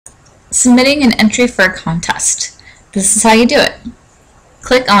Submitting an entry for a contest. This is how you do it.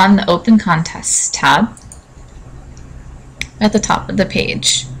 Click on the Open Contests tab at the top of the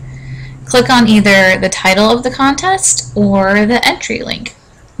page. Click on either the title of the contest or the entry link.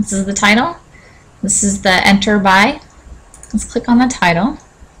 This is the title. This is the enter by. Let's click on the title.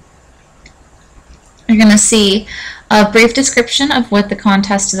 You're going to see a brief description of what the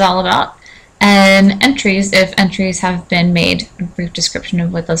contest is all about, and entries, if entries have been made, a brief description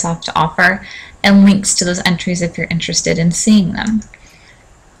of what those have to offer, and links to those entries if you're interested in seeing them.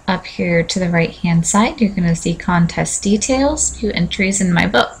 Up here to the right hand side, you're going to see contest details, view entries in my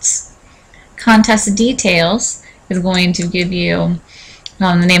votes. Contest details is going to give you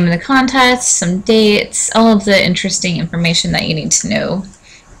the name of the contest, some dates, all of the interesting information that you need to know,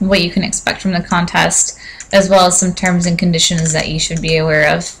 what you can expect from the contest, as well as some terms and conditions that you should be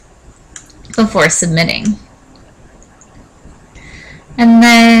aware of before submitting. And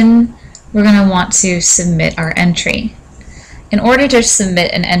then we're going to want to submit our entry. In order to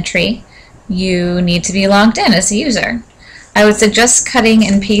submit an entry, you need to be logged in as a user. I would suggest cutting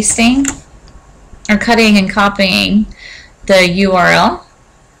and pasting, or cutting and copying the URL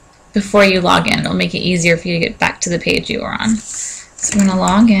before you log in. It'll make it easier for you to get back to the page you were on. So we're going to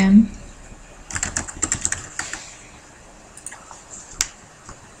log in.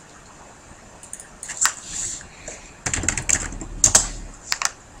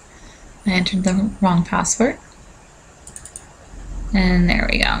 I entered the wrong password. And there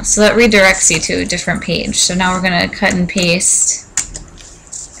we go. So that redirects you to a different page. So now we're going to cut and paste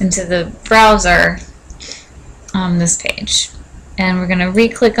into the browser on this page. And we're going to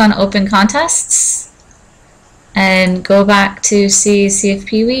re-click on Open Contests and go back to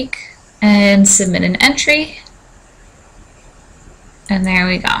CFP Week and submit an entry. And there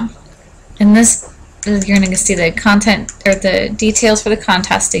we go. In this, you're going to see the content or the details for the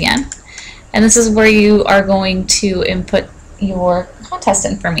contest again. And this is where you are going to input your contest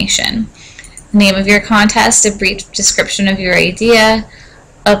information. Name of your contest, a brief description of your idea,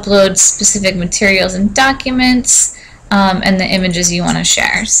 upload specific materials and documents, and the images you want to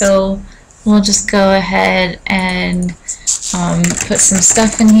share. So we'll just go ahead and put some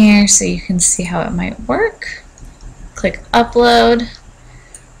stuff in here so you can see how it might work. Click upload,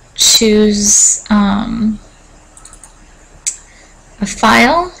 choose a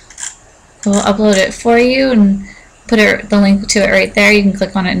file. We'll upload it for you and put the link to it right there. You can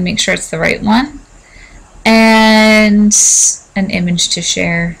click on it and make sure it's the right one. And an image to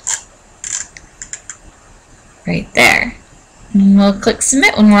share right there. And we'll click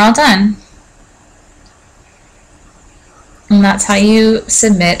submit when we're all done. And that's how you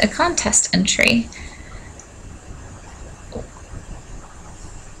submit a contest entry.